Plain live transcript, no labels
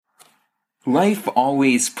Life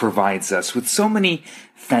always provides us with so many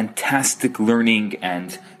fantastic learning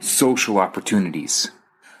and social opportunities.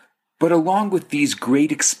 But along with these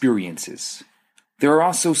great experiences, there are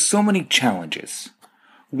also so many challenges.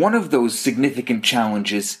 One of those significant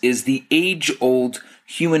challenges is the age-old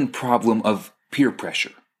human problem of peer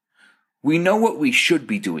pressure. We know what we should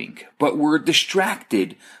be doing, but we're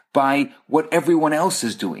distracted by what everyone else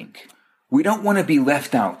is doing. We don't want to be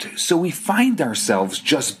left out, so we find ourselves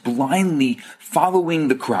just blindly following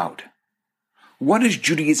the crowd. What does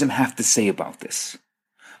Judaism have to say about this?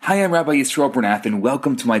 Hi, I'm Rabbi Yisrael Bernath, and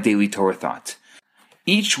welcome to my Daily Torah Thought.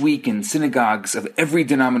 Each week in synagogues of every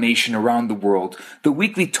denomination around the world, the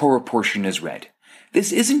weekly Torah portion is read.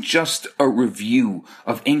 This isn't just a review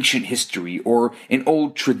of ancient history or an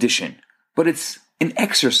old tradition, but it's an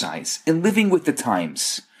exercise in living with the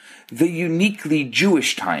times, the uniquely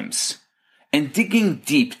Jewish times, and digging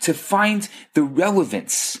deep to find the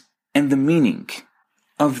relevance and the meaning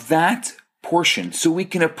of that portion so we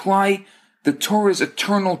can apply the Torah's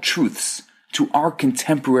eternal truths to our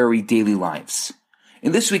contemporary daily lives.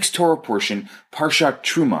 In this week's Torah portion, Parshat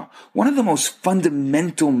Truma, one of the most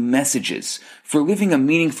fundamental messages for living a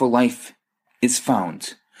meaningful life is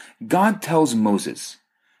found. God tells Moses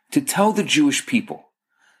to tell the Jewish people,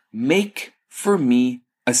 "Make for me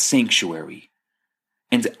a sanctuary,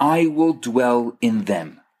 and I will dwell in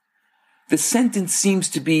them." The sentence seems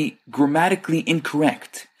to be grammatically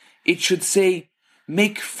incorrect. It should say,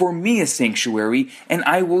 "Make for me a sanctuary, and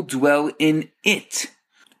I will dwell in it."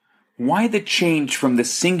 Why the change from the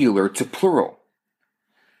singular to plural?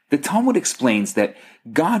 The Talmud explains that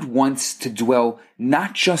God wants to dwell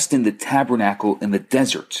not just in the tabernacle in the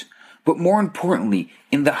desert, but more importantly,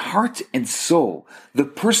 in the heart and soul, the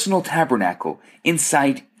personal tabernacle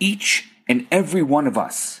inside each and every one of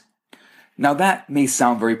us. Now that may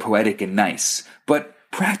sound very poetic and nice, but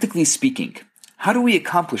practically speaking, how do we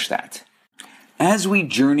accomplish that? As we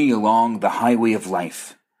journey along the highway of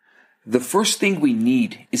life, the first thing we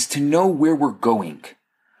need is to know where we're going.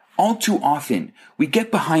 All too often, we get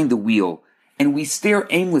behind the wheel and we stare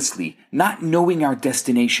aimlessly, not knowing our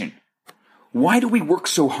destination. Why do we work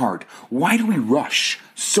so hard? Why do we rush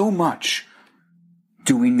so much?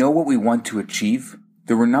 Do we know what we want to achieve?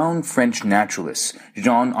 The renowned French naturalist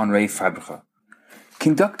Jean-Henri Fabre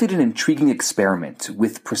conducted an intriguing experiment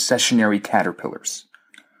with processionary caterpillars.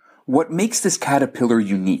 What makes this caterpillar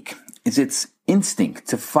unique is its instinct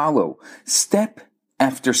to follow step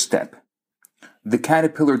after step the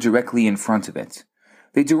caterpillar directly in front of it.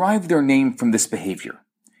 They derive their name from this behavior.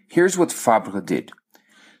 Here's what Fabre did.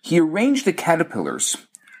 He arranged the caterpillars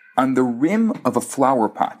on the rim of a flower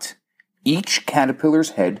pot. Each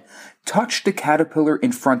caterpillar's head touched the caterpillar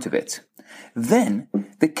in front of it. Then,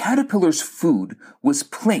 the caterpillar's food was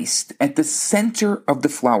placed at the center of the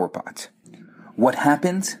flower pot. What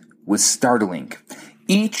happened was startling.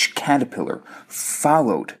 Each caterpillar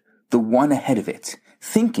followed the one ahead of it,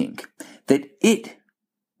 thinking that it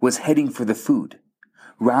was heading for the food.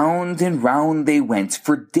 Round and round they went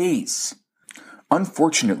for days.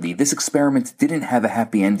 Unfortunately, this experiment didn't have a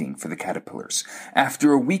happy ending for the caterpillars.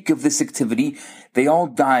 After a week of this activity, they all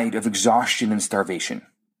died of exhaustion and starvation.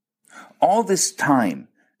 All this time,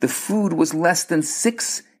 the food was less than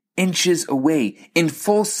 6 inches away, in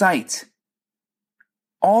full sight.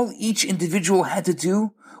 All each individual had to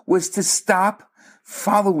do was to stop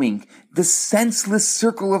following the senseless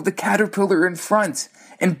circle of the caterpillar in front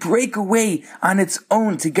and break away on its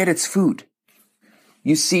own to get its food.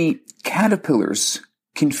 You see, caterpillars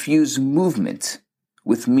confuse movement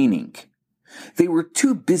with meaning. They were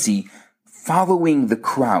too busy following the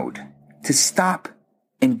crowd to stop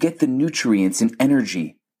and get the nutrients and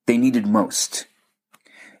energy they needed most.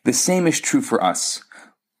 The same is true for us.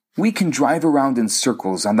 We can drive around in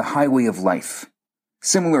circles on the highway of life,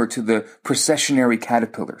 similar to the processionary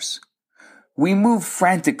caterpillars. We move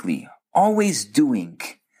frantically, always doing,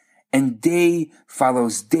 and day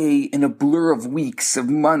follows day in a blur of weeks, of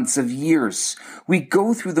months, of years. We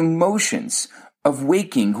go through the motions of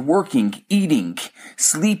waking, working, eating,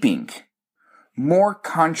 sleeping, more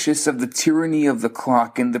conscious of the tyranny of the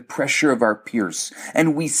clock and the pressure of our peers,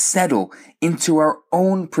 and we settle into our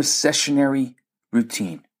own processionary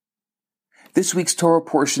routine. This week's Torah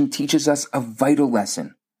portion teaches us a vital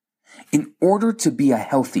lesson. In order to be a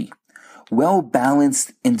healthy,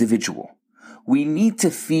 well-balanced individual, we need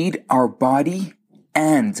to feed our body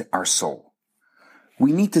and our soul.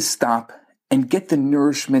 We need to stop and get the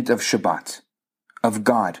nourishment of Shabbat, of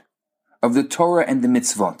God, of the Torah and the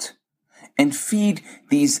mitzvot, and feed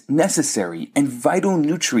these necessary and vital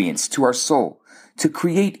nutrients to our soul to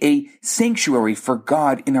create a sanctuary for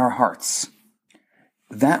God in our hearts.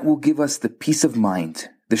 that will give us the peace of mind,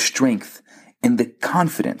 the strength, and the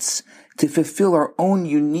confidence to fulfill our own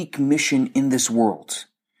unique mission in this world.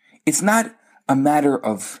 It's not a matter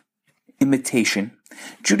of imitation.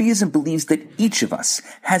 Judaism believes that each of us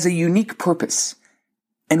has a unique purpose,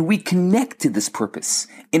 and we connect to this purpose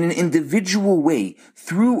in an individual way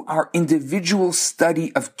through our individual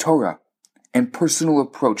study of Torah and personal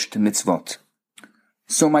approach to mitzvot.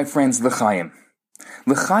 So, my friends, l'chaim.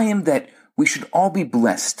 L'chaim, that we should all be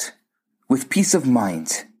blessed with peace of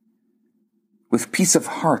mind, with peace of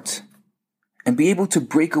heart, and be able to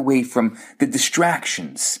break away from the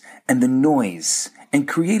distractions and the noise and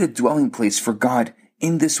create a dwelling place for God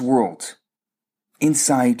in this world,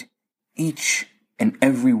 inside each and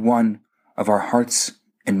every one of our hearts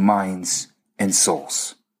and minds and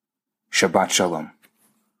souls. Shabbat Shalom.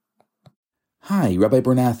 Hi, Rabbi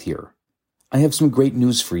Bernath here. I have some great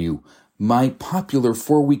news for you. My popular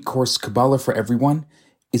 4-week course, Kabbalah for Everyone,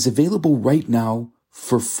 is available right now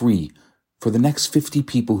for free for the next 50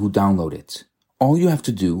 people who download it. All you have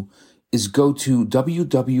to do is go to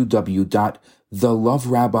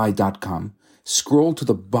www.theloverabbi.com, scroll to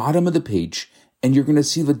the bottom of the page, and you're going to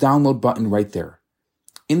see the download button right there.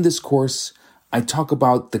 In this course, I talk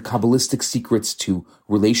about the Kabbalistic secrets to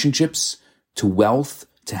relationships, to wealth,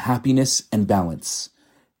 to happiness, and balance.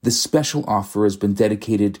 This special offer has been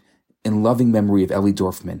dedicated in loving memory of Ellie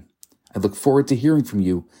Dorfman. I look forward to hearing from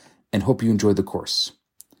you and hope you enjoy the course.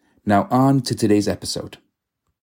 Now on to today's episode.